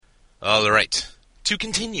All right. To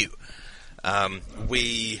continue,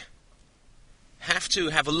 we have to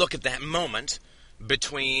have a look at that moment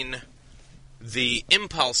between the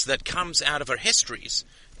impulse that comes out of our histories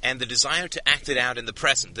and the desire to act it out in the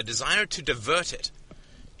present, the desire to divert it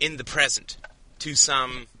in the present to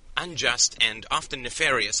some unjust and often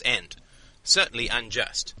nefarious end, certainly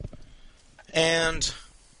unjust. And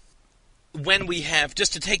when we have,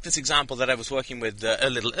 just to take this example that I was working with a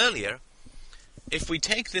little earlier, if we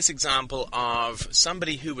take this example of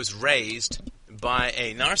somebody who was raised by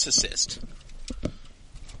a narcissist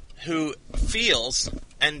who feels,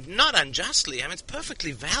 and not unjustly, I mean it's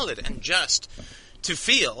perfectly valid and just to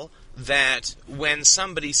feel that when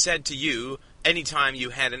somebody said to you, anytime you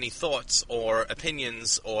had any thoughts or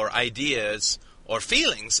opinions or ideas or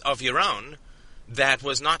feelings of your own that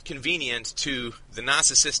was not convenient to the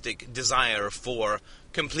narcissistic desire for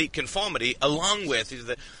complete conformity, along with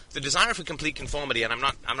the desire for complete conformity, and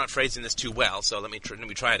I'm not phrasing this too well, so let me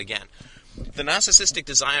try it again. The narcissistic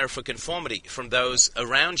desire for conformity from those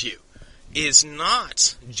around you is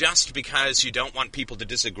not just because you don't want people to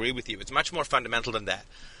disagree with you. It's much more fundamental than that.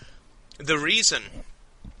 The reason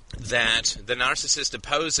that the narcissist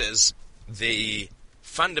opposes the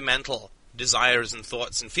fundamental desires and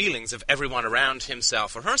thoughts and feelings of everyone around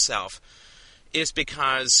himself or herself is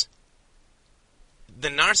because the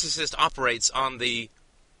narcissist operates on the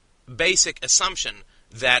basic assumption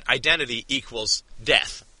that identity equals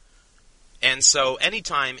death. And so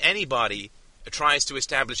anytime anybody tries to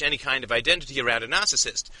establish any kind of identity around a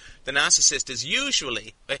narcissist, the narcissist is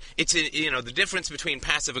usually, the difference between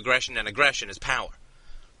passive aggression and aggression is power.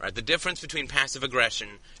 Right? The difference between passive aggression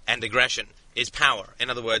and aggression is power. In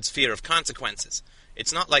other words, fear of consequences.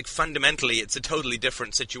 It's not like fundamentally it's a totally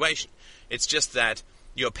different situation. It's just that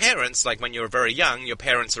your parents, like when you're very young, your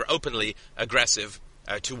parents are openly aggressive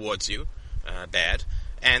towards you, bad.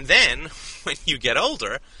 And then, when you get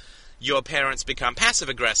older, your parents become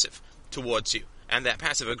passive-aggressive towards you. And that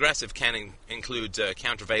passive-aggressive can include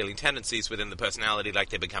countervailing tendencies within the personality, like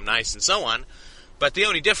they become nice and so on. But the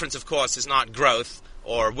only difference, of course, is not growth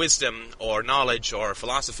or wisdom or knowledge or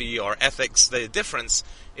philosophy or ethics. The difference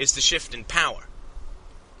is the shift in power.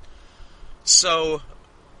 So,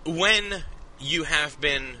 when you have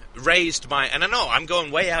been raised by, and I know I'm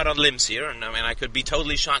going way out on limbs here, and I could be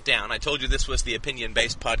totally shot down. I told you this was the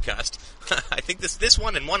opinion-based podcast. I think this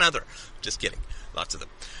one and one other. Just kidding. Lots of them.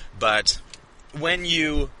 But when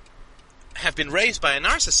you have been raised by a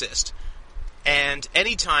narcissist, and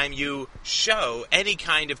anytime you show any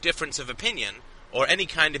kind of difference of opinion or any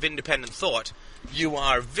kind of independent thought, you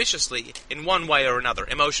are viciously, in one way or another,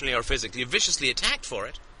 emotionally or physically, viciously attacked for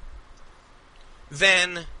it,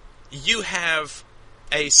 then you have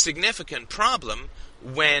a significant problem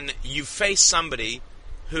when you face somebody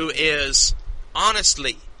who is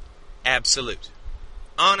honestly absolute.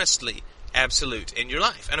 Honestly absolute in your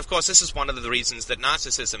life. And of course, this is one of the reasons that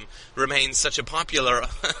narcissism remains such a popular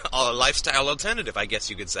lifestyle alternative, I guess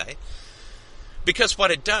you could say. Because what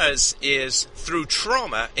it does is, through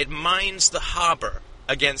trauma, it mines the harbor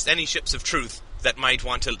against any ships of truth that might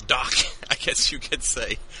want to dock, I guess you could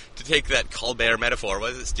say, to take that Colbert metaphor,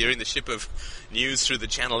 was it steering the ship of news through the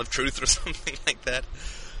channel of truth or something like that?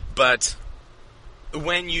 But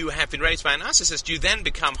when you have been raised by a narcissist, you then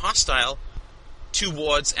become hostile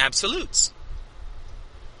towards absolutes.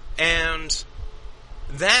 And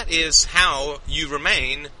that is how you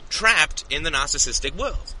remain trapped in the narcissistic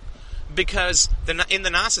world. Because in the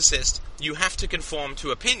narcissist, you have to conform to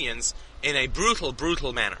opinions in a brutal,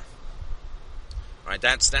 brutal manner. Right?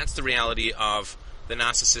 That's the reality of the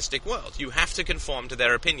narcissistic world. You have to conform to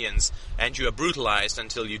their opinions, and you are brutalized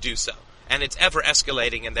until you do so. And it's ever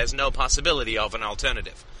escalating, and there's no possibility of an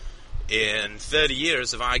alternative. In 30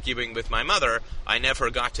 years of arguing with my mother, I never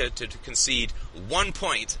got to concede 1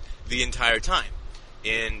 point the entire time.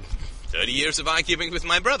 In 30 years of arguing with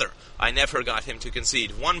my brother, I never got him to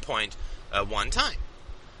concede 1 point one time.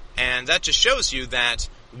 And that just shows you that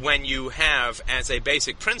when you have, as a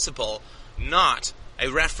basic principle, not a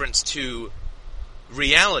reference to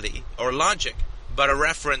reality or logic, but a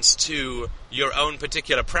reference to your own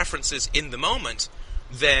particular preferences in the moment,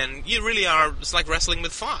 then you really are, it's like wrestling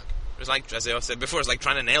with fog. It's like, as I said before, it's like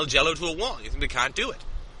trying to nail Jell-O to a wall. You simply can't do it.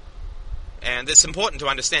 And it's important to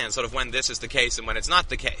understand sort of when this is the case and when it's not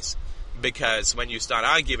the case. Because when you start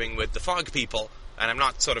arguing with the fog people, and I'm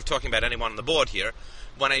not sort of talking about anyone on the board here,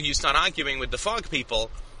 when you start arguing with the fog people,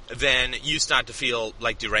 then you start to feel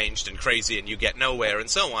like deranged and crazy and you get nowhere and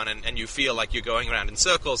so on, and you feel like you're going around in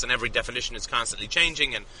circles and every definition is constantly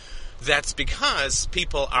changing, and that's because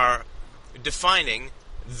people are defining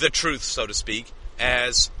the truth, so to speak,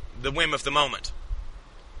 as the whim of the moment.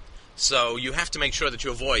 So you have to make sure that you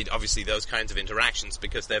avoid, obviously, those kinds of interactions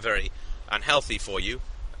because they're very unhealthy for you,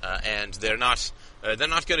 and they're not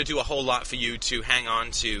going to do a whole lot for you to hang on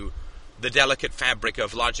to the delicate fabric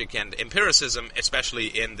of logic and empiricism, especially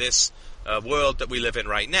in this world that we live in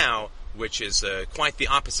right now, which is quite the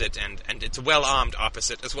opposite, and it's a well-armed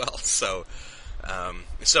opposite as well. So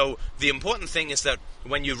the important thing is that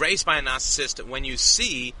when you're raised by a narcissist, when you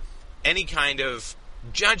see any kind of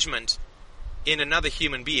judgment in another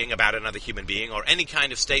human being about another human being, or any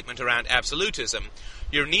kind of statement around absolutism,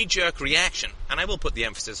 your knee-jerk reaction, and I will put the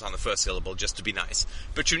emphasis on the first syllable just to be nice,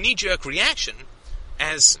 but your knee-jerk reaction,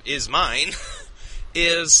 as is mine,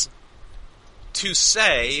 is to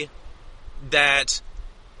say that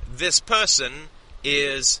this person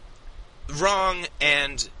is wrong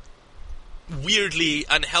and weirdly,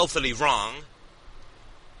 unhealthily wrong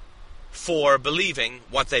for believing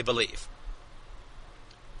what they believe.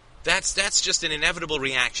 That's just an inevitable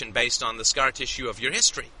reaction based on the scar tissue of your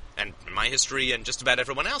history, and my history, and just about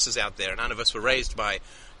everyone else's out there. None of us were raised by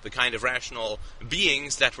the kind of rational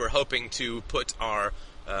beings that we're hoping to put our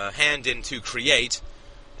hand in to create.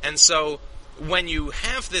 And so, when you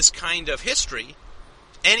have this kind of history,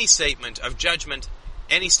 any statement of judgment,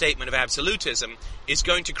 any statement of absolutism is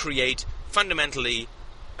going to create fundamentally,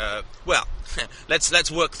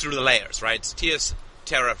 let's work through the layers, right? Tears,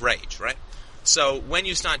 terror, rage, right? So when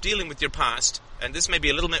you start dealing with your past, and this may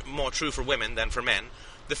be a little bit more true for women than for men,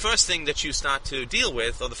 the first thing that you start to deal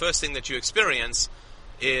with, or the first thing that you experience,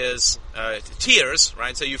 is tears,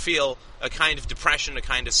 right? So you feel a kind of depression, a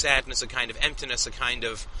kind of sadness, a kind of emptiness, a kind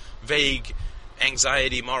of vague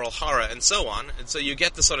anxiety, moral horror, and so on. And so you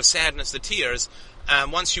get the sort of sadness, the tears.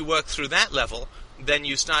 Once you work through that level, then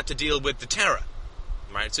you start to deal with the terror,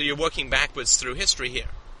 right? So you're working backwards through history here.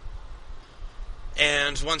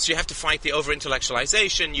 And once you have to fight the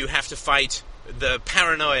over-intellectualization, you have to fight the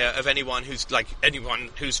paranoia of anyone who's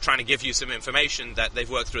trying to give you some information that they've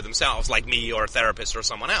worked through themselves, like me or a therapist or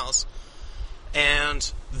someone else.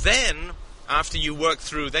 And then, after you work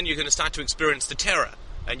through, then you're going to start to experience the terror.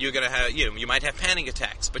 And you're going to have, you might have panic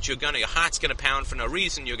attacks, but your heart's going to pound for no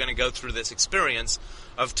reason. You're going to go through this experience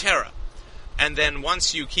of terror. And then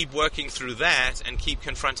once you keep working through that, and keep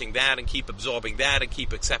confronting that, and keep absorbing that, and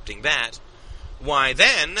keep accepting that, why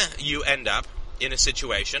then you end up in a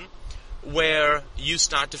situation where you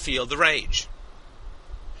start to feel the rage.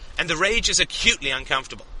 And the rage is acutely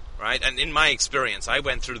uncomfortable, right? And in my experience, I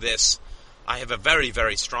went through this. I have a very,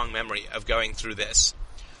 very strong memory of going through this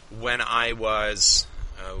when I was,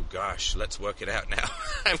 oh gosh, let's work it out now.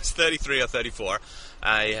 I was 33 or 34.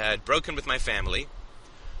 I had broken with my family,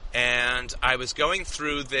 and I was going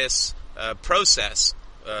through this process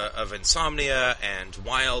of insomnia and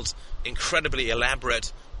wild, incredibly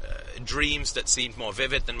elaborate dreams that seemed more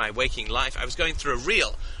vivid than my waking life. I was going through a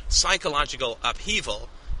real psychological upheaval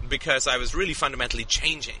because I was really fundamentally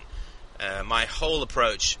changing my whole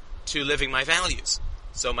approach to living my values.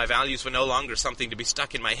 So my values were no longer something to be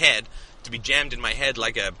stuck in my head, to be jammed in my head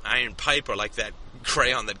like an iron pipe or like that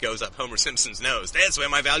crayon that goes up Homer Simpson's nose. That's where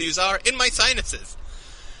my values are, in my sinuses.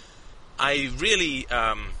 I really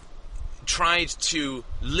tried to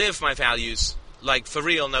live my values, like for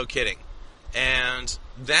real, no kidding. And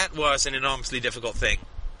that was an enormously difficult thing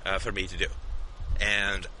for me to do.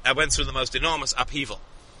 And I went through the most enormous upheaval.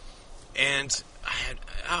 And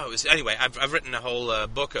anyway, I've written a whole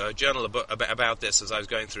book, a journal about this as I was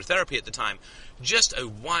going through therapy at the time. Just a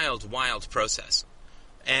wild, wild process.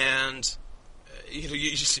 And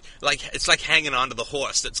you just, it's like hanging onto the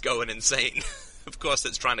horse that's going insane. Of course,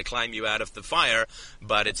 it's trying to climb you out of the fire,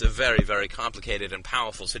 but it's a very, very complicated and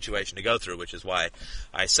powerful situation to go through, which is why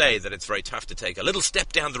I say that it's very tough to take a little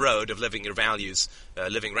step down the road of living your values,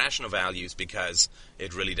 living rational values, because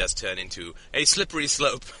it really does turn into a slippery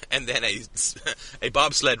slope, and then a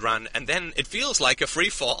bobsled run, and then it feels like a free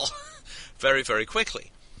fall very, very quickly.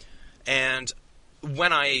 And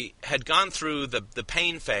when I had gone through the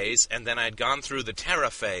pain phase, and then I had gone through the terror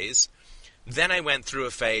phase, then I went through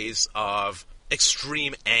a phase of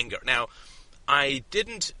extreme anger. Now, I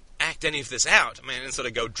didn't act any of this out. I mean, I didn't sort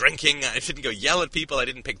of go drinking. I didn't go yell at people. I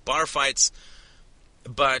didn't pick bar fights.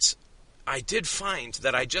 But I did find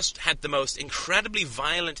that I just had the most incredibly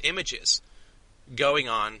violent images going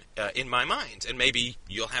on in my mind. And maybe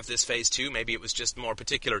you'll have this phase too. Maybe it was just more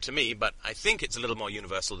particular to me, but I think it's a little more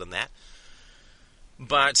universal than that.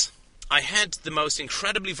 But I had the most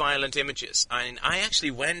incredibly violent images. I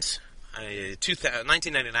actually went...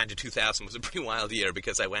 1999 to 2000 was a pretty wild year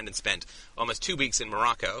because I went and spent almost 2 weeks in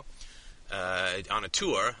Morocco on a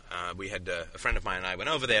tour. We had a friend of mine and I went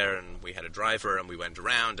over there, and we had a driver, and we went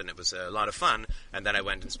around, and it was a lot of fun. And then I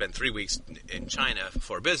went and spent 3 weeks in China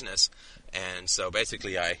for business, and so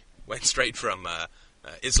basically I went straight from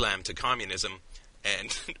Islam to communism,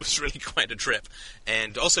 and it was really quite a trip.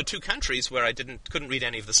 And also 2 countries where I couldn't read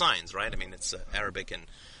any of the signs, right? I mean, it's Arabic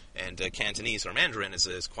and Cantonese or Mandarin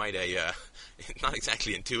is quite not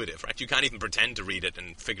exactly intuitive, right? You can't even pretend to read it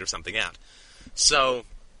and figure something out. So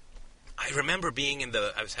I remember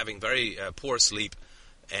I was having very poor sleep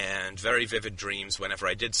and very vivid dreams whenever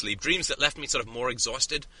I did sleep. Dreams that left me sort of more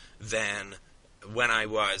exhausted than when I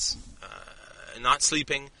was not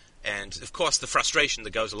sleeping. And, of course, the frustration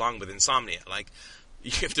that goes along with insomnia. Like,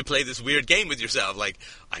 you have to play this weird game with yourself. Like,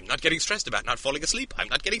 I'm not getting stressed about not falling asleep. I'm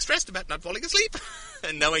not getting stressed about not falling asleep.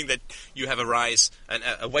 And knowing that you have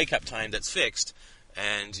a wake-up time that's fixed,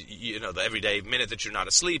 and, the everyday minute that you're not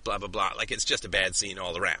asleep, blah, blah, blah. Like, it's just a bad scene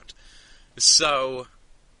all around. So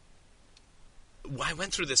I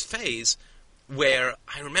went through this phase where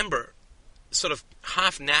I remember sort of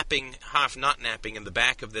half napping, half not napping in the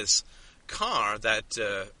back of this car that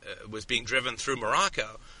was being driven through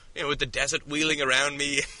Morocco, with the desert wheeling around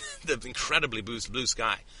me, the incredibly blue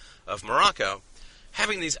sky of Morocco,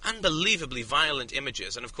 having these unbelievably violent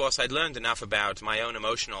images. And of course I'd learned enough about my own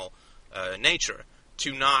emotional nature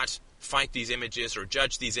to not fight these images or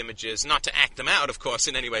judge these images, not to act them out, of course,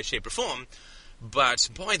 in any way, shape, or form. But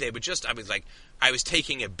boy, I was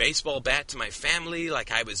taking a baseball bat to my family, like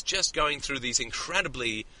I was just going through these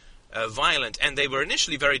incredibly violent, and they were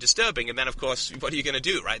initially very disturbing, and then, of course, what are you going to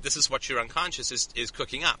do, right? This is what your unconscious is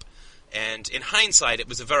cooking up. And in hindsight, it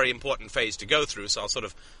was a very important phase to go through, so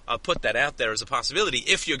I'll put that out there as a possibility.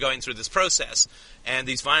 If you're going through this process, and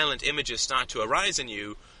these violent images start to arise in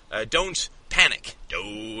you, don't panic.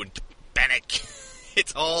 Don't panic.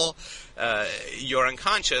 It's all your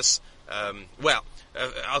unconscious.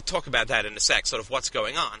 I'll talk about that in a sec, sort of what's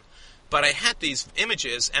going on. But I had these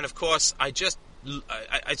images, and of course, I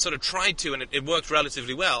sort of tried to, and it worked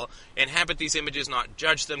relatively well, inhabit these images, not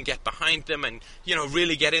judge them, get behind them, and,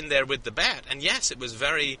 really get in there with the bat. And yes, it was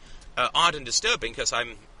very odd and disturbing, because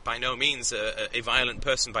I'm by no means a violent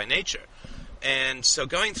person by nature. And so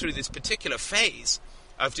going through this particular phase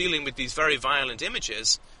of dealing with these very violent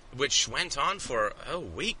images, which went on for,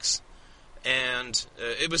 weeks, and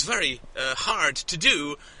it was very hard to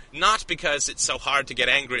do, not because it's so hard to get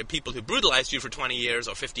angry at people who brutalized you for 20 years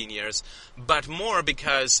or 15 years, but more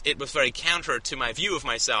because it was very counter to my view of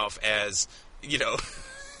myself as,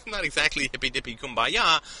 not exactly hippy-dippy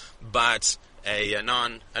kumbaya, but a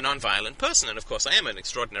non-violent person. And of course I am an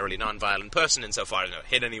extraordinarily non-violent person insofar as I've never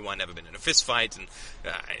hit anyone, never been in a fist fight, and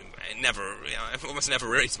I've almost never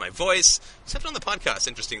raised my voice, except on the podcast,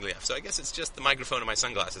 interestingly enough. So I guess it's just the microphone and my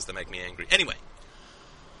sunglasses that make me angry. Anyway.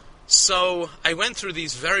 So I went through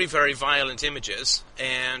these very, very violent images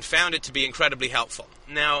and found it to be incredibly helpful.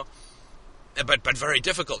 Now, but very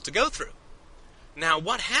difficult to go through. Now,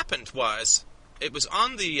 what happened was, it was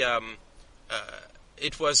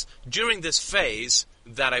during this phase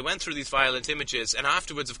that I went through these violent images, and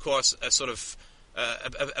afterwards, of course,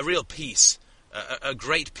 a real peace, a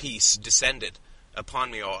great peace descended upon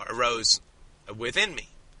me, or arose within me.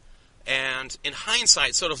 And in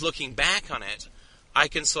hindsight, sort of looking back on it, I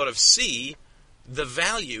can sort of see the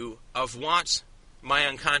value of what my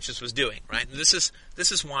unconscious was doing, right? This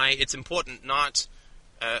is why it's important not,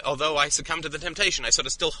 although I succumb to the temptation, I sort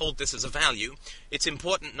of still hold this as a value. It's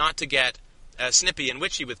important not to get snippy and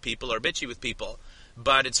witchy with people or bitchy with people,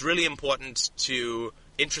 but it's really important to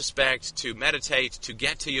introspect, to meditate, to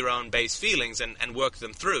get to your own base feelings and work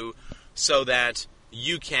them through so that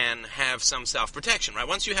you can have some self-protection, right?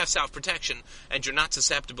 Once you have self-protection and you're not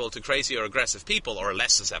susceptible to crazy or aggressive people, or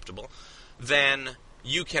less susceptible, then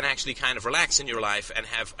you can actually kind of relax in your life and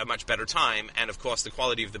have a much better time. And, of course, the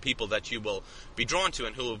quality of the people that you will be drawn to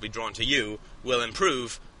and who will be drawn to you will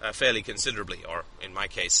improve fairly considerably, or, in my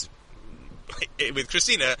case, with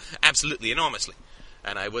Christina, absolutely enormously.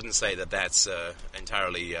 And I wouldn't say that that's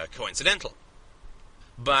entirely coincidental.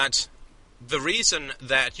 But the reason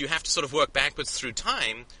that you have to sort of work backwards through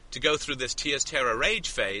time to go through this tears, terror, rage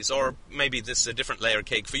phase, or maybe this is a different layer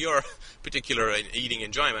cake for your particular eating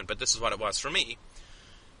enjoyment, but this is what it was for me,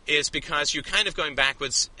 is because you're kind of going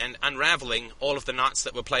backwards and unraveling all of the knots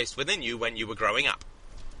that were placed within you when you were growing up.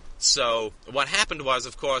 So what happened was,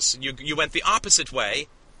 of course, you went the opposite way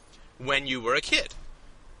when you were a kid.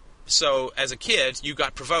 So as a kid, you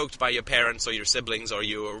got provoked by your parents or your siblings, or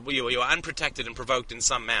you were unprotected and provoked in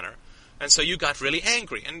some manner. And so you got really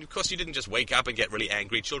angry. And, of course, you didn't just wake up and get really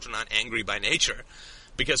angry. Children aren't angry by nature,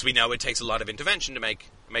 because we know it takes a lot of intervention to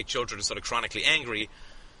make children sort of chronically angry.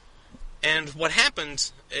 And what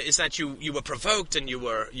happened is that you were provoked and you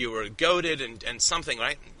were goaded and something,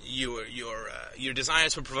 right? Your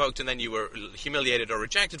desires were provoked and then you were humiliated or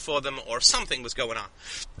rejected for them, or something was going on.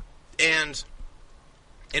 And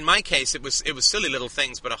in my case, it was silly little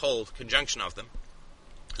things, but a whole conjunction of them.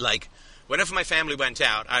 Like, whenever my family went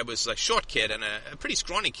out, I was a short kid and a pretty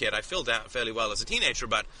scrawny kid. I filled out fairly well as a teenager,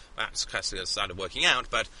 but I started working out,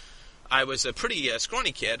 but I was a pretty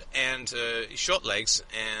scrawny kid and short legs,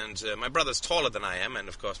 and my brother's taller than I am, and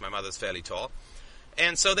of course my mother's fairly tall.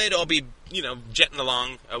 And so they'd all be, jetting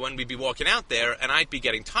along when we'd be walking out there, and I'd be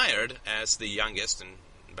getting tired as the youngest, and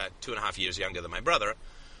about 2.5 years younger than my brother.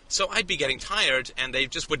 So I'd be getting tired, and they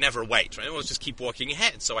just would never wait, right? It would just keep walking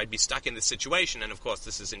ahead. So I'd be stuck in this situation, and of course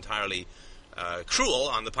this is entirely cruel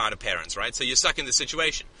on the part of parents, right? So you're stuck in this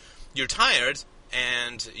situation. You're tired,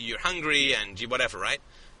 and you're hungry, and you whatever, right?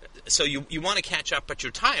 So you want to catch up, but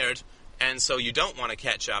you're tired, and so you don't want to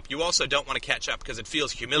catch up. You also don't want to catch up because it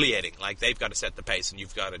feels humiliating, like they've got to set the pace and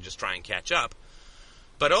you've got to just try and catch up.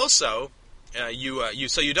 But also,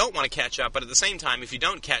 you don't want to catch up, but at the same time, if you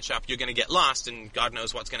don't catch up, you're going to get lost, and God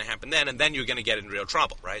knows what's going to happen then, and then you're going to get in real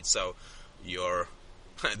trouble, right? So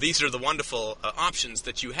these are the wonderful options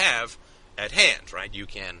that you have at hand, right? You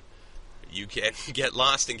can get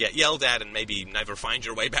lost and get yelled at and maybe never find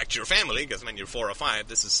your way back to your family, because when you're 4 or 5,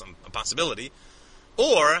 this is a possibility.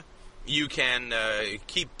 Or you can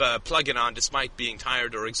keep plugging on despite being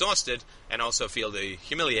tired or exhausted and also feel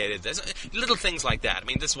humiliated. There's little things like that. I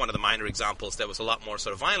mean, this is one of the minor examples. There was a lot more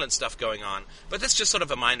sort of violent stuff going on, but that's just sort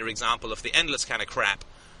of a minor example of the endless kind of crap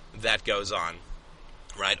that goes on,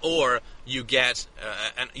 right? Or you get,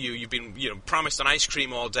 you've been promised an ice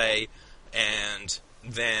cream all day, and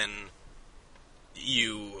then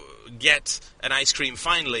you get an ice cream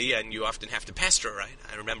finally, and you often have to pester, right?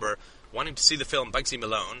 I remember wanting to see the film Bugsy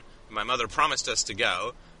Malone. My mother promised us to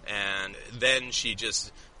go, and then she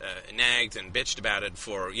just nagged and bitched about it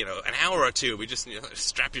for, an hour or two. We just,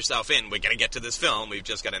 strap yourself in. We're going to get to this film. We've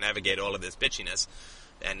just got to navigate all of this bitchiness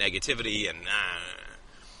and negativity.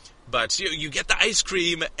 But you get the ice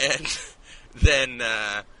cream, and then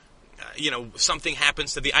something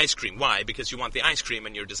happens to the ice cream. Why? Because you want the ice cream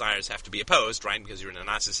and your desires have to be opposed, right? Because you're in a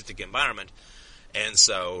narcissistic environment. And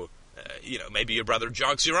so, maybe your brother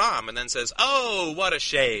jogs your arm and then says, "Oh, what a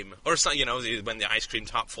shame." Or, when the ice cream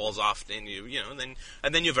top falls off, and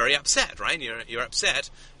then you're very upset, right? You're upset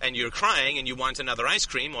and you're crying and you want another ice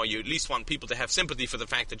cream, or you at least want people to have sympathy for the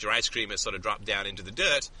fact that your ice cream has sort of dropped down into the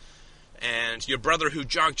dirt. And your brother who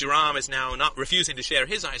jogged your arm is now not refusing to share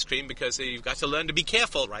his ice cream because you've got to learn to be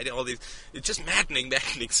careful, right? All these, it's just maddening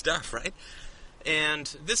stuff, right? And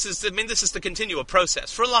this is the continual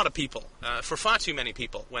process for a lot of people, for far too many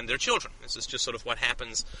people when they're children. This is just sort of what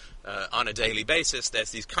happens on a daily basis.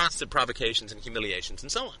 There's these constant provocations and humiliations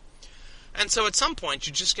and so on. And so at some point,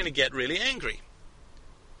 you're just going to get really angry.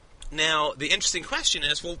 Now, the interesting question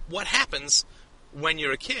is, well, what happens when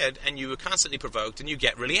you're a kid and you are constantly provoked and you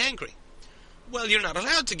get really angry? Well, you're not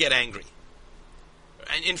allowed to get angry.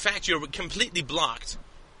 And in fact, you're completely blocked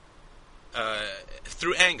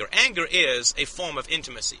through anger. Anger is a form of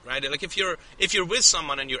intimacy, right? Like if you're with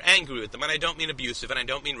someone and you're angry with them, and I don't mean abusive and I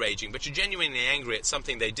don't mean raging, but you're genuinely angry at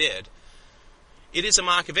something they did, it is a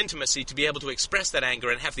mark of intimacy to be able to express that anger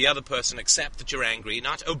and have the other person accept that you're angry,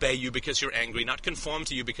 not obey you because you're angry, not conform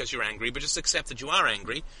to you because you're angry, but just accept that you are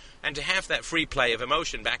angry, and to have that free play of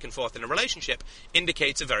emotion back and forth in a relationship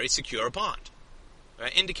indicates a very secure bond.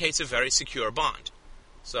 Right? Indicates a very secure bond.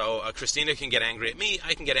 So Christina can get angry at me,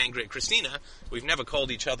 I can get angry at Christina. We've never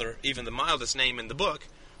called each other even the mildest name in the book,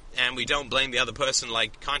 and we don't blame the other person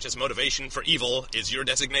like conscious motivation for evil is your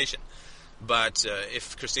designation. But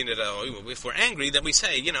if Christina, if we're angry, then we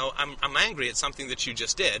say, I'm angry at something that you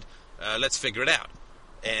just did. Let's figure it out.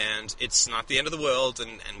 And it's not the end of the world,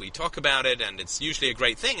 and we talk about it, and it's usually a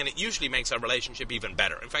great thing, and it usually makes our relationship even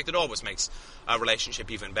better. In fact, it always makes our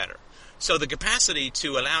relationship even better. So the capacity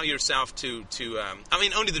to allow yourself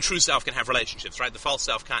only the true self can have relationships, right? The false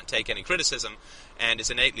self can't take any criticism and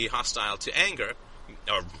is innately hostile to anger,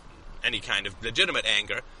 or any kind of legitimate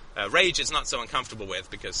anger. Rage is not so uncomfortable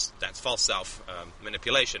with, because that's false self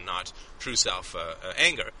manipulation, not true self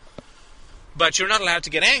anger. But you're not allowed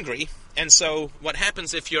to get angry, and so what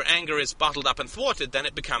happens if your anger is bottled up and thwarted, then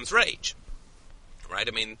it becomes rage. Right?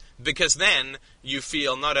 I mean, because then you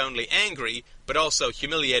feel not only angry, but also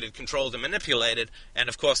humiliated, controlled, and manipulated, and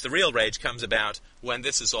of course the real rage comes about when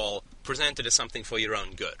this is all presented as something for your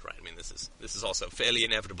own good, right? I mean, this is also fairly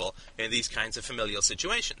inevitable in these kinds of familial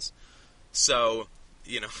situations. So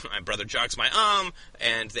my brother jogs my arm,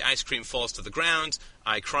 and the ice cream falls to the ground.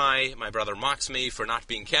 I cry. My brother mocks me for not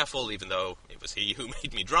being careful, even though it was he who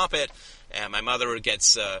made me drop it. And my mother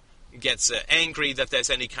gets angry that there's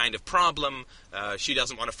any kind of problem. She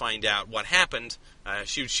doesn't want to find out what happened.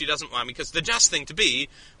 She doesn't want, because the just thing to be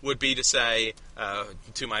would be to say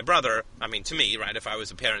to my brother, to me, right, if I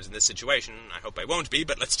was a parent in this situation, I hope I won't be,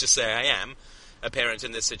 but let's just say I am a parent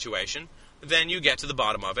in this situation, then you get to the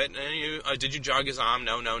bottom of it, and did you jog his arm?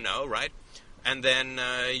 No, right? And then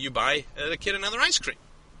you buy the kid another ice cream.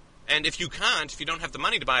 And if you don't have the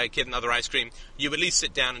money to buy a kid another ice cream, you at least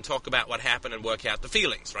sit down and talk about what happened and work out the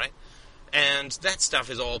feelings, right? And that stuff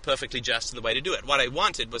is all perfectly just and the way to do it. What I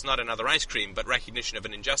wanted was not another ice cream, but recognition of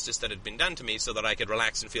an injustice that had been done to me so that I could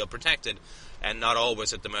relax and feel protected and not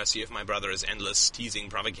always at the mercy of my brother's endless teasing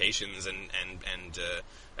provocations and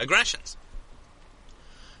aggressions.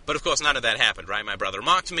 But of course none of that happened, right? My brother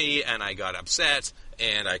mocked me and I got upset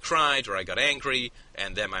and I cried or I got angry,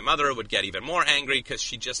 and then my mother would get even more angry because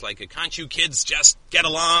she just can't you kids just get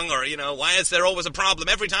along, or, why is there always a problem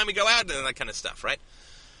every time we go out, and that kind of stuff, right?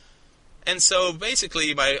 And so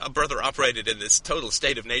basically my brother operated in this total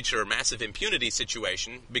state of nature, massive impunity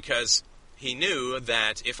situation, because he knew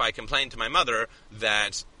that if I complained to my mother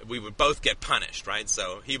that we would both get punished, right?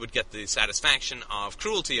 So he would get the satisfaction of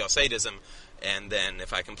cruelty or sadism, and then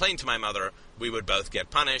if I complained to my mother, we would both get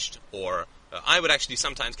punished, or I would actually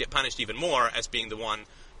sometimes get punished even more as being the one,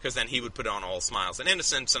 because then he would put on all smiles and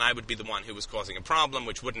innocence, and I would be the one who was causing a problem,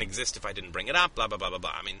 which wouldn't exist if I didn't bring it up, blah, blah, blah, blah,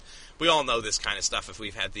 blah. We all know this kind of stuff. If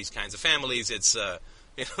we've had these kinds of families, it's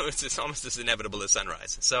almost as inevitable as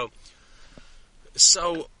sunrise.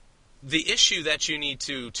 So the issue that you need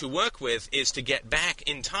to work with is to get back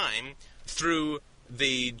in time through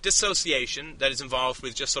the dissociation that is involved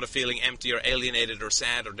with just sort of feeling empty or alienated or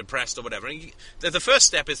sad or depressed or whatever. The first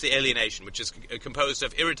step is the alienation, which is composed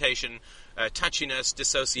of irritation, touchiness,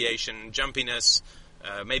 dissociation, jumpiness,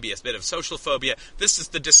 maybe a bit of social phobia. This is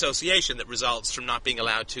the dissociation that results from not being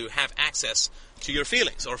allowed to have access to your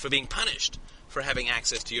feelings, or for being punished for having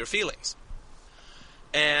access to your feelings.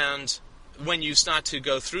 And when you start to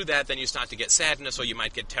go through that, then you start to get sadness, or you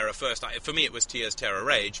might get terror first. For me, it was tears, terror,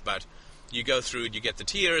 rage, but you go through, you get the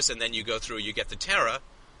tears, and then you go through, you get the terror,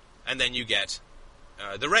 and then you get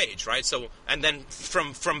the rage, right? So, and then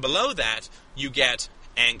from below that, you get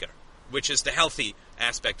anger, which is the healthy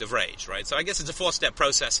aspect of rage, right? So I guess it's a 4-step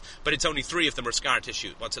process, but it's only 3 of them are scar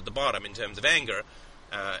tissue. What's at the bottom in terms of anger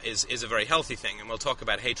is a very healthy thing, and we'll talk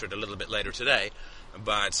about hatred a little bit later today.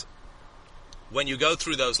 But when you go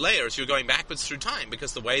through those layers, you're going backwards through time,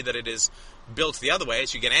 because the way that it is built the other way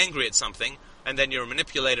is you get angry at something, and then you're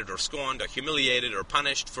manipulated or scorned or humiliated or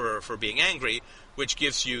punished for being angry, which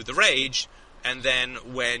gives you the rage, and then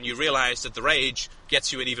when you realize that the rage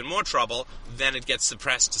gets you in even more trouble, then it gets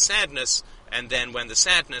suppressed to sadness, and then when the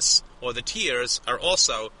sadness or the tears are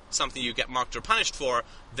also something you get mocked or punished for,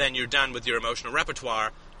 then you're done with your emotional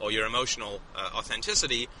repertoire or your emotional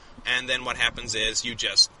authenticity, and then what happens is you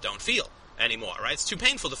just don't feel anymore, right? It's too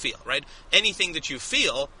painful to feel, right? Anything that you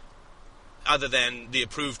feel, other than the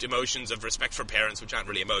approved emotions of respect for parents, which aren't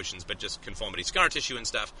really emotions, but just conformity scar tissue and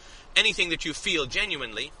stuff, anything that you feel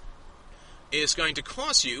genuinely is going to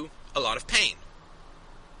cause you a lot of pain.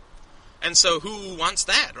 And so who wants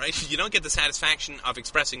that, right? You don't get the satisfaction of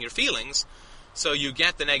expressing your feelings, so you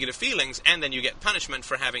get the negative feelings, and then you get punishment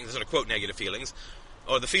for having the sort of quote negative feelings,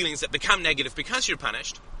 or the feelings that become negative because you're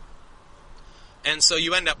punished. And so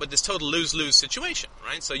you end up with this total lose-lose situation,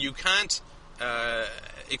 right? So you can't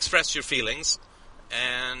express your feelings,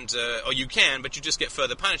 and or you can, but you just get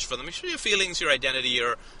further punished for them. Your feelings, your identity,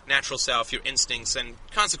 your natural self, your instincts, and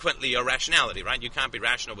consequently your rationality, right? You can't be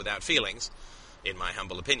rational without feelings, in my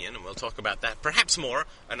humble opinion, and we'll talk about that perhaps more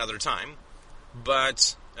another time.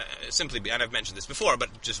 But and I've mentioned this before,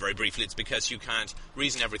 but just very briefly, it's because you can't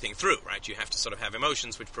reason everything through, right? You have to sort of have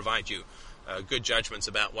emotions which provide you good judgments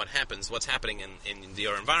about what's happening in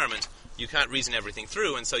your environment. You can't reason everything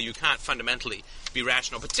through, and so you can't fundamentally be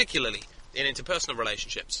rational, particularly in interpersonal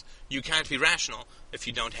relationships. You can't be rational if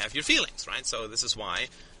you don't have your feelings, right? So this is why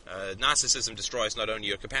narcissism destroys not only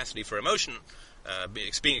your capacity for emotion,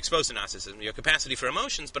 being exposed to narcissism, your capacity for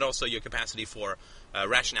emotions, but also your capacity for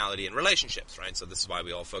rationality in relationships, right? So this is why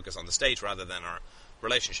we all focus on the state rather than our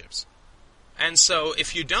relationships. And so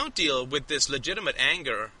if you don't deal with this legitimate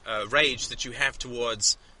anger, rage that you have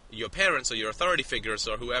towards your parents or your authority figures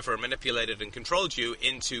or whoever manipulated and controlled you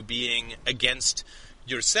into being against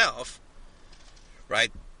yourself,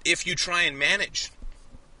 right? If you try and manage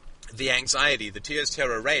the anxiety, the tears,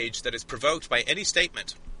 terror, rage that is provoked by any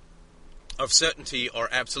statement of certainty or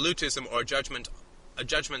absolutism or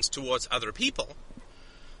judgments towards other people,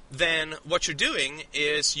 then what you're doing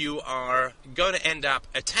is you are going to end up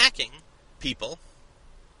attacking people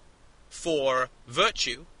for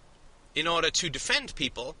virtue in order to defend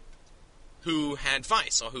people who had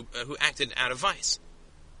vice or who acted out of vice.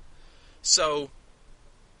 So,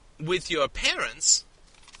 with your parents,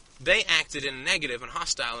 they acted in a negative and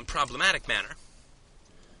hostile and problematic manner,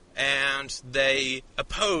 and they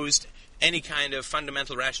opposed any kind of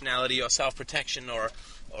fundamental rationality or self-protection or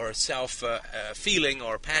self-feeling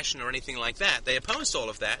or passion or anything like that. They opposed all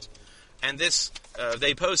of that, and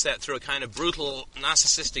they opposed that through a kind of brutal,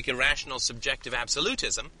 narcissistic, irrational, subjective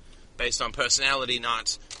absolutism based on personality,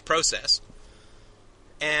 not process.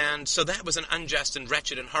 And so that was an unjust and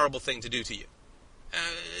wretched and horrible thing to do to you.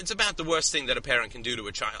 It's about the worst thing that a parent can do to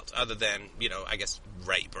a child, other than, I guess,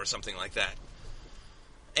 rape or something like that.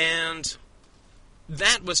 And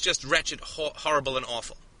that was just wretched, horrible, and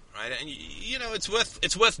awful, right? And it's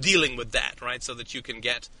worth dealing with that, right? So that you can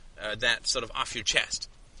get that sort of off your chest.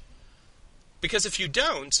 Because if you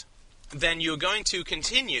don't, then you're going to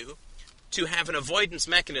continue to have an avoidance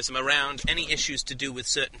mechanism around any issues to do with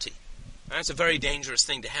certainty. That's a very dangerous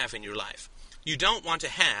thing to have in your life. You don't want to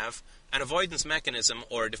have an avoidance mechanism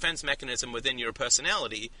or a defense mechanism within your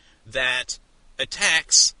personality that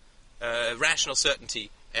attacks rational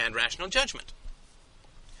certainty and rational judgment.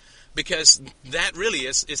 Because that really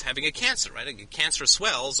is having a cancer, right? A cancer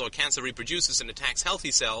swells or cancer reproduces and attacks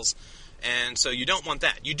healthy cells, and so you don't want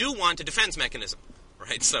that. You do want a defense mechanism,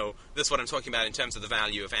 right? So this is what I'm talking about in terms of the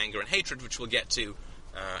value of anger and hatred, which we'll get to,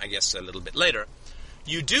 I guess, a little bit later.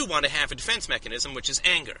 You do want to have a defense mechanism, which is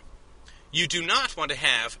anger. You do not want to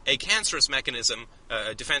have a cancerous mechanism,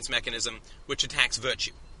 a defense mechanism, which attacks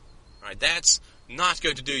virtue. Right? That's not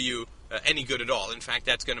going to do you any good at all. In fact,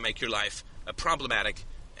 that's going to make your life problematic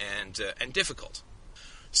and difficult.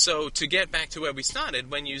 So to get back to where we started,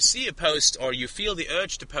 when you see a post or you feel the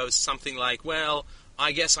urge to post something like, well,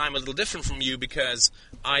 I guess I'm a little different from you because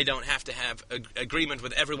I don't have to have agreement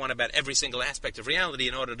with everyone about every single aspect of reality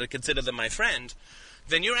in order to consider them my friend,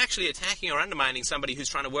 then you're actually attacking or undermining somebody who's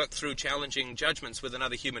trying to work through challenging judgments with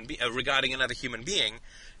another regarding another human being,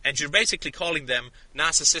 and you're basically calling them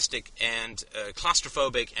narcissistic and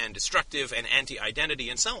claustrophobic and destructive and anti-identity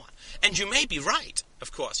and so on. And you may be right,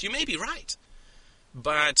 of course. You may be right.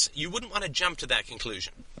 But you wouldn't want to jump to that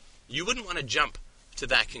conclusion. You wouldn't want to jump to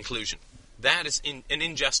that conclusion. That is an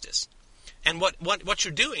injustice. And what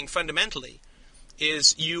you're doing fundamentally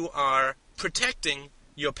is you are protecting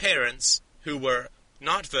your parents who were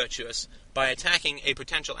not virtuous by attacking a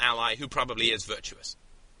potential ally who probably is virtuous.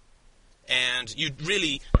 And you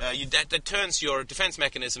really, that turns your defense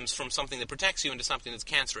mechanisms from something that protects you into something that's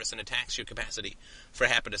cancerous and attacks your capacity for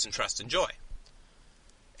happiness and trust and joy.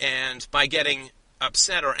 And by getting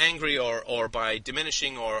upset or angry or by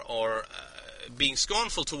diminishing or being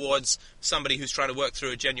scornful towards somebody who's trying to work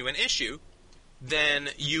through a genuine issue, then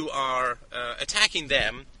you are attacking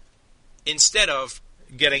them instead of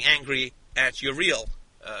getting angry at your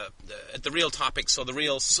at the real topics or the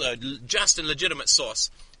real just and legitimate source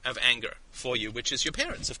of anger for you, which is your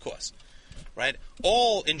parents, of course, right?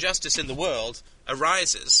 All injustice in the world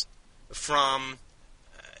arises from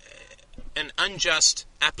an unjust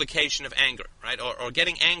application of anger, right? Or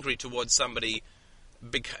getting angry towards somebody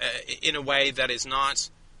in a way that is not,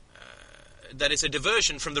 that is a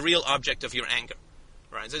diversion from the real object of your anger,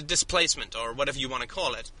 right? It's a displacement or whatever you want to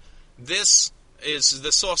call it. This is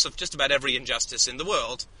the source of just about every injustice in the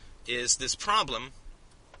world, is this problem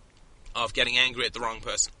of getting angry at the wrong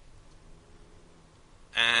person.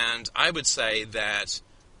 And I would say that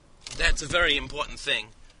that's a very important thing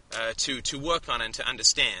to work on and to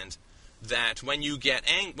understand, that when you get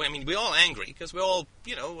angry, I mean, we're all angry because we're all,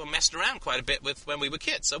 messed around quite a bit with when we were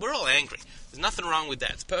kids, so we're all angry. There's nothing wrong with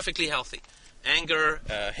that. It's perfectly healthy. Anger,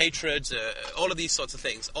 hatred, all of these sorts of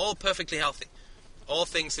things, all perfectly healthy. All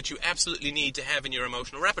things that you absolutely need to have in your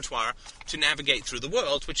emotional repertoire to navigate through the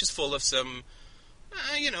world, which is full of some,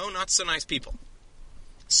 not so nice people.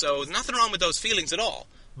 So there's nothing wrong with those feelings at all,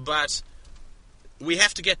 but we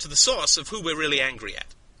have to get to the source of who we're really angry at.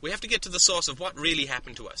 We have to get to the source of what really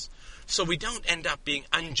happened to us, so we don't end up being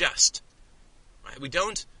unjust. Right? We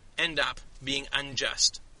don't end up being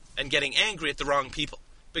unjust and getting angry at the wrong people.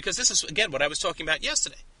 Because this is, again, what I was talking about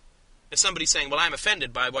yesterday. If somebody's saying, well, I'm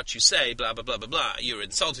offended by what you say, blah, blah, blah, blah, blah, you're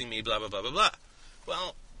insulting me, blah, blah, blah, blah, blah.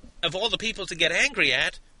 Well, of all the people to get angry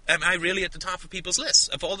at, am I really at the top of people's lists?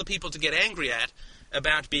 Of all the people to get angry at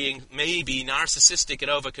about being maybe narcissistic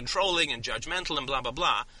and over-controlling and judgmental and blah, blah,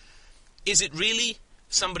 blah, is it really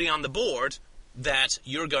somebody on the board that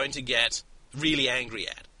you're going to get really angry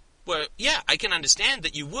at? Well, yeah, I can understand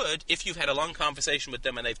that you would if you've had a long conversation with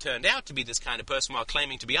them and they've turned out to be this kind of person while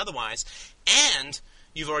claiming to be otherwise, and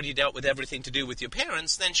you've already dealt with everything to do with your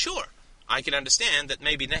parents, then sure, I can understand that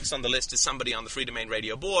maybe next on the list is somebody on the Free Domain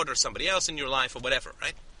Radio board or somebody else in your life or whatever,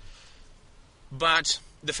 right? But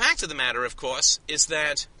the fact of the matter, of course, is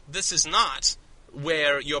that this is not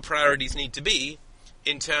where your priorities need to be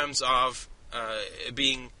in terms of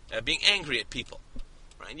being angry at people.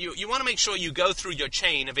 Right? You want to make sure you go through your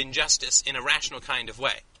chain of injustice in a rational kind of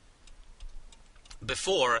way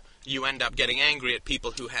before you end up getting angry at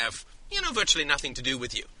people who have, virtually nothing to do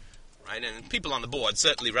with you. Right? And people on the board,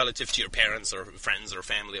 certainly relative to your parents or friends or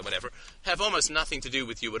family or whatever, have almost nothing to do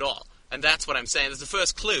with you at all. And that's what I'm saying. That's the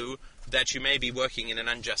first clue that you may be working in an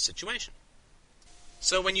unjust situation.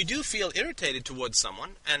 So when you do feel irritated towards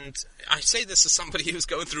someone, and I say this as somebody who's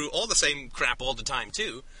going through all the same crap all the time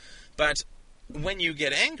too, but when you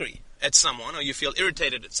get angry at someone, or you feel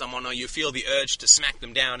irritated at someone, or you feel the urge to smack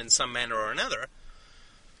them down in some manner or another,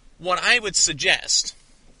 what I would suggest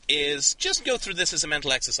is just go through this as a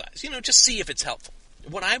mental exercise. Just see if it's helpful.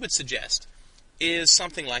 What I would suggest is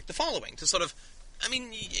something like the following, to sort of,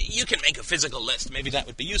 you can make a physical list. Maybe that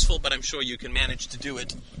would be useful, but I'm sure you can manage to do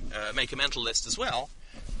it, make a mental list as well.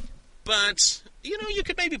 But, you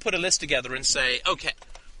could maybe put a list together and say, okay,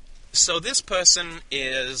 so this person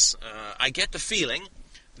is, I get the feeling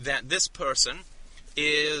that this person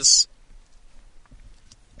is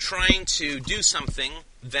trying to do something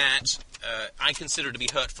that I consider to be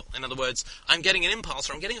hurtful. In other words, I'm getting an impulse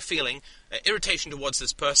or I'm getting a feeling, irritation towards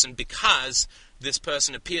this person because this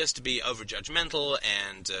person appears to be over-judgmental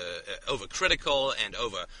and over-critical and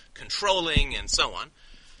over-controlling and so on.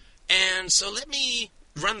 And so let me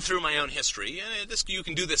run through my own history. You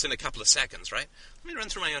can do this in a couple of seconds, right? Let me run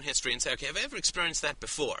through my own history and say, okay, have I ever experienced that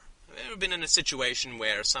before? Have I ever been in a situation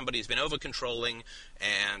where somebody's been over-controlling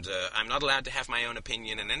and I'm not allowed to have my own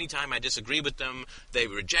opinion, and any time I disagree with them, they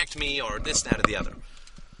reject me or this, that, or the other?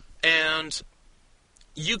 And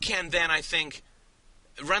you can then, I think,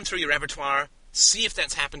 run through your repertoire, see if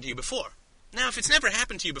that's happened to you before. Now, if it's never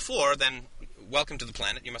happened to you before, then welcome to the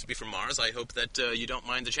planet. You must be from Mars. I hope that you don't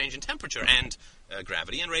mind the change in temperature and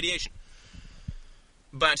gravity and radiation.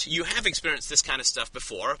 But you have experienced this kind of stuff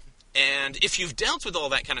before, and if you've dealt with all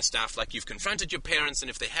that kind of stuff, like you've confronted your parents, and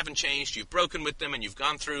if they haven't changed, you've broken with them, and you've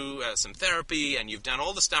gone through some therapy, and you've done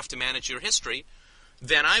all the stuff to manage your history,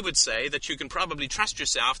 then I would say that you can probably trust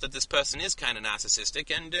yourself that this person is kind of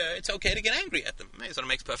narcissistic, and it's okay to get angry at them. It sort of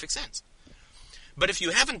makes perfect sense. But if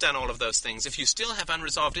you haven't done all of those things, if you still have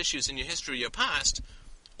unresolved issues in your history or your past,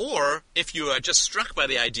 or if you are just struck by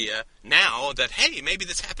the idea now that, hey, maybe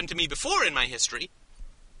this happened to me before in my history,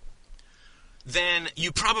 then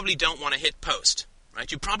you probably don't want to hit post,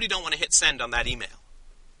 right? You probably don't want to hit send on that email,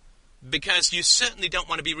 because you certainly don't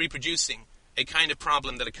want to be reproducing a kind of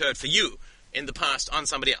problem that occurred for you in the past on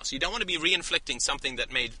somebody else. You don't want to be re-inflicting something that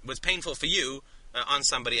was painful for you on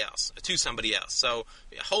somebody else, to somebody else. So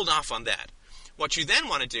hold off on that. What you then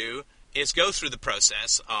want to do is go through the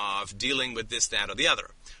process of dealing with this, that, or the other.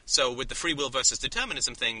 So with the free will versus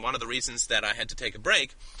determinism thing, one of the reasons that I had to take a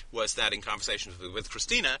break was that in conversations with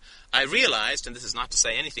Christina, I realized, and this is not to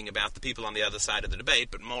say anything about the people on the other side of the debate,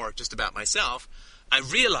 but more just about myself, I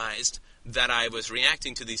realized that I was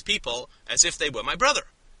reacting to these people as if they were my brother.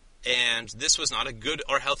 And this was not a good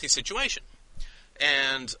or healthy situation.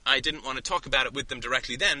 And I didn't want to talk about it with them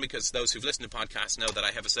directly then, because those who've listened to podcasts know that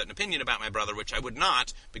I have a certain opinion about my brother, which I would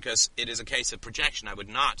not, because it is a case of projection. I would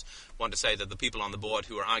not want to say that the people on the board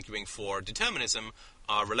who are arguing for determinism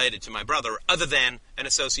are related to my brother, other than an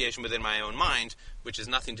association within my own mind, which has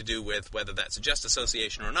nothing to do with whether that's a just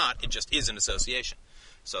association or not. It just is an association.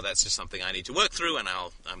 So that's just something I need to work through, and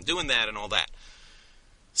I'm doing that and all that.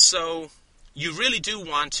 So you really do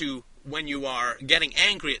want to, when you are getting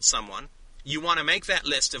angry at someone, you want to make that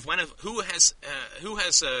list of who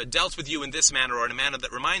has dealt with you in this manner, or in a manner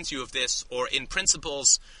that reminds you of this, or in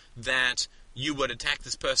principles that you would attack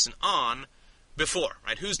this person on before,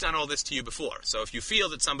 right? Who's done all this to you before? So if you feel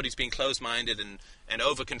that somebody's being closed-minded and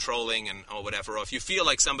over-controlling or whatever, or if you feel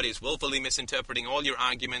like somebody's willfully misinterpreting all your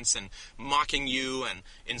arguments and mocking you and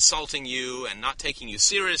insulting you and not taking you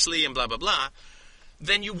seriously and blah, blah, blah,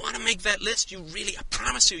 then you want to make that list. I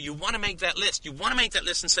promise you want to make that list. You want to make that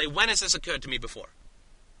list and say, when has this occurred to me before?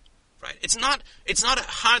 Right? It's not a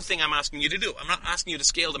hard thing I'm asking you to do. I'm not asking you to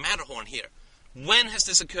scale the Matterhorn here. When has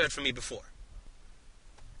this occurred for me before?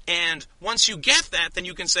 And once you get that, then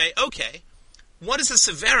you can say, okay, what is the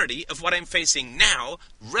severity of what I'm facing now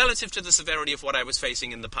relative to the severity of what I was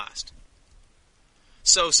facing in the past?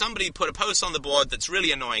 So somebody put a post on the board that's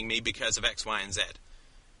really annoying me because of X, Y, and Z.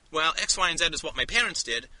 well, X, Y, and Z is what my parents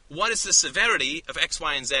did. What is the severity of X,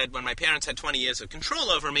 Y, and Z when my parents had 20 years of control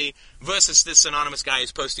over me versus this anonymous guy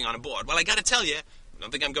who's posting on a board? Well, I got to tell you, I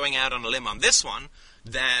don't think I'm going out on a limb on this one,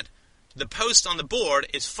 that the post on the board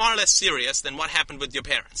is far less serious than what happened with your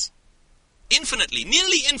parents. Infinitely,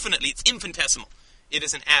 nearly infinitely, it's infinitesimal. It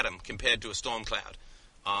is an atom compared to a storm cloud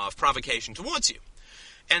of provocation towards you.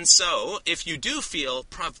 And so, if you do feel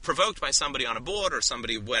provoked by somebody on a board or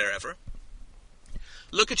somebody wherever,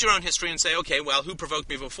 look at your own history and say, okay, well, who provoked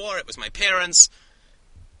me before? It was my parents.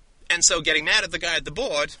 And so getting mad at the guy at the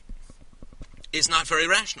board is not very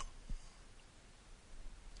rational.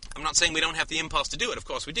 I'm not saying we don't have the impulse to do it. Of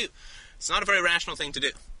course we do. It's not a very rational thing to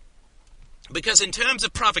do. Because in terms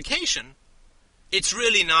of provocation, it's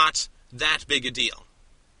really not that big a deal.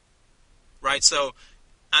 Right? So,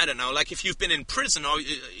 I don't know, like if you've been in prison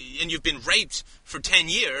and you've been raped for 10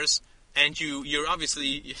 years, and you're obviously,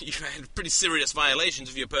 you've had pretty serious violations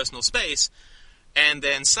of your personal space, and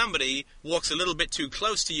then somebody walks a little bit too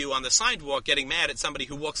close to you on the sidewalk, getting mad at somebody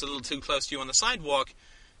who walks a little too close to you on the sidewalk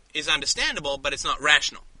is understandable, but it's not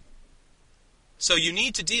rational. So you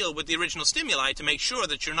need to deal with the original stimuli to make sure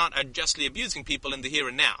that you're not unjustly abusing people in the here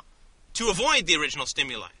and now. To avoid the original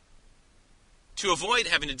stimuli. To avoid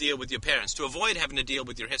having to deal with your parents. To avoid having to deal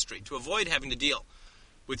with your history. To avoid having to deal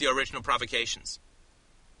with your original provocations.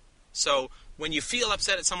 So when you feel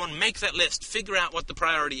upset at someone, make that list. Figure out what the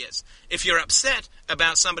priority is. If you're upset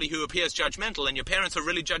about somebody who appears judgmental and your parents are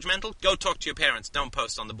really judgmental, go talk to your parents. Don't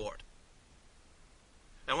post on the board.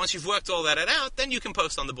 And once you've worked all that out, then you can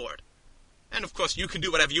post on the board. And, of course, you can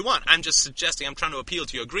do whatever you want. I'm just suggesting, I'm trying to appeal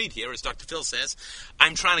to your greed here, as Dr. Phil says.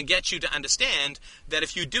 I'm trying to get you to understand that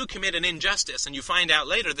if you do commit an injustice and you find out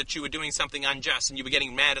later that you were doing something unjust and you were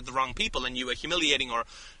getting mad at the wrong people and you were humiliating or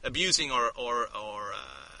abusing or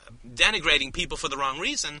denigrating people for the wrong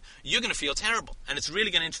reason, you're going to feel terrible. And it's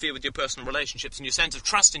really going to interfere with your personal relationships and your sense of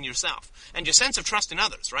trust in yourself and your sense of trust in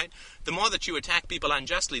others, right? The more that you attack people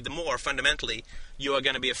unjustly, the more fundamentally you are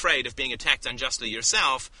going to be afraid of being attacked unjustly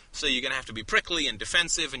yourself. So you're going to have to be prickly and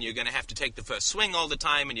defensive, and you're going to have to take the first swing all the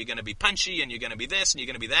time, and you're going to be punchy, and you're going to be this, and you're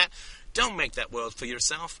going to be that. Don't make that world for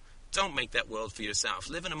yourself. Don't make that world for yourself.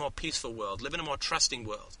 Live in a more peaceful world. Live in a more trusting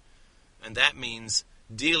world. And that means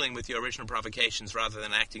dealing with your original provocations rather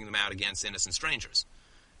than acting them out against innocent strangers.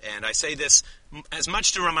 And I say this as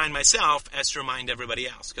much to remind myself as to remind everybody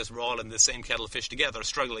else, because we're all in the same kettle of fish together,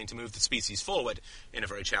 struggling to move the species forward in a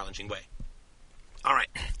very challenging way. All right,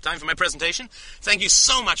 time for my presentation. Thank you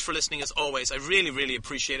so much for listening, as always. I really, really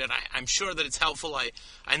appreciate it. I'm sure that it's helpful.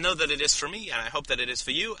 I know that it is for me, and I hope that it is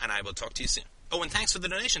for you, and I will talk to you soon. Oh, and thanks for the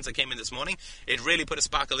donations that came in this morning. It really put a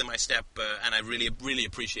sparkle in my step, and I really, really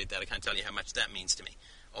appreciate that. I can't tell you how much that means to me.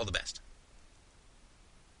 All the best.